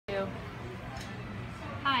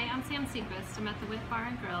Hi, I'm Sam Sequist. I'm at the Wit Bar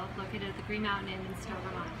and Grill located at the Green Mountain Inn in Stowe,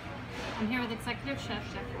 Vermont. I'm here with Executive Chef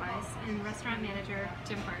Jeff Weiss and Restaurant Manager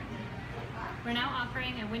Jim Burton. We're now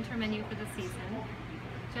offering a winter menu for the season.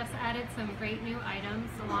 Jeff's added some great new items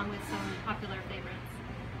along with some popular favorites.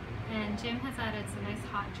 And Jim has added some nice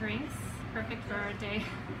hot drinks, perfect for a day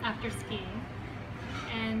after skiing,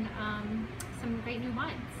 and some great new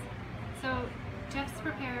wines. So Jeff's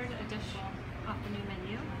prepared a dish off the new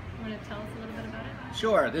menu. You want to tell us a little bit about it?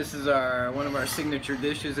 Sure. This is one of our signature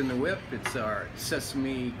dishes in the whip. It's our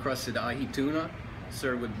sesame crusted ahi tuna,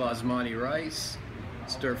 served with basmati rice,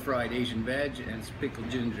 stir-fried Asian veg, and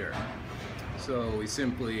pickled ginger. So we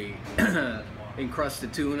simply encrust the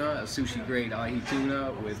tuna, a sushi-grade ahi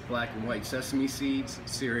tuna, with black and white sesame seeds,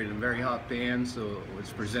 sear it in a very hot pan so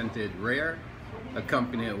it's presented rare.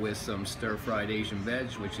 Accompany it with some stir-fried Asian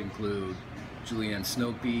veg, which include julienne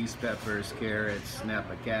snow peas, peppers, carrots,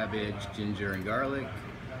 napa cabbage, ginger, and garlic.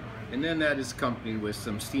 And then that is accompanied with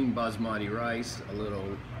some steamed basmati rice, a little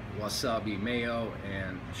wasabi mayo,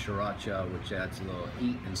 and sriracha, which adds a little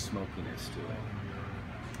heat and smokiness to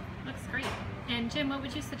it. Looks great. And Jim, what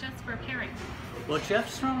would you suggest for a pairing? Well,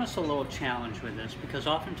 Jeff's thrown us a little challenge with this because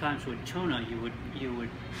oftentimes with tuna you would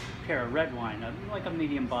pair a red wine, like a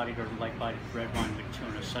medium-bodied or light-bodied red wine with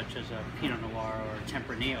tuna, such as a Pinot Noir or a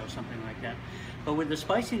Tempranillo, something like that. But with the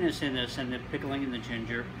spiciness in this and the pickling and the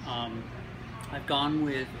ginger, I've gone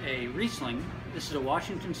with a Riesling. This is a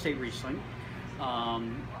Washington State Riesling,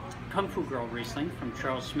 Kung Fu Girl Riesling from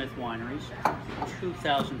Charles Smith Wineries,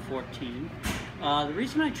 2014. The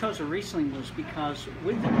reason I chose a Riesling was because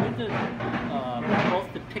with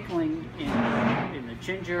both the pickling in the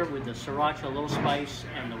ginger, with the sriracha, a little spice,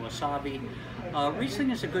 and the wasabi, Riesling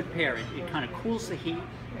is a good pair. It kind of cools the heat,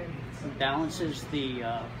 balances the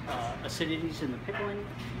acidities in the pickling,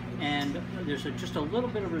 and there's just a little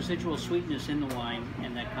bit of residual sweetness in the wine,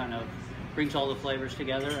 and that kind of brings all the flavors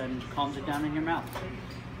together and calms it down in your mouth.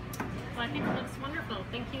 Well, I think it looks wonderful.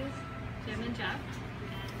 Thank you, Jim and Jeff.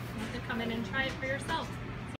 You can come in and try it for yourself.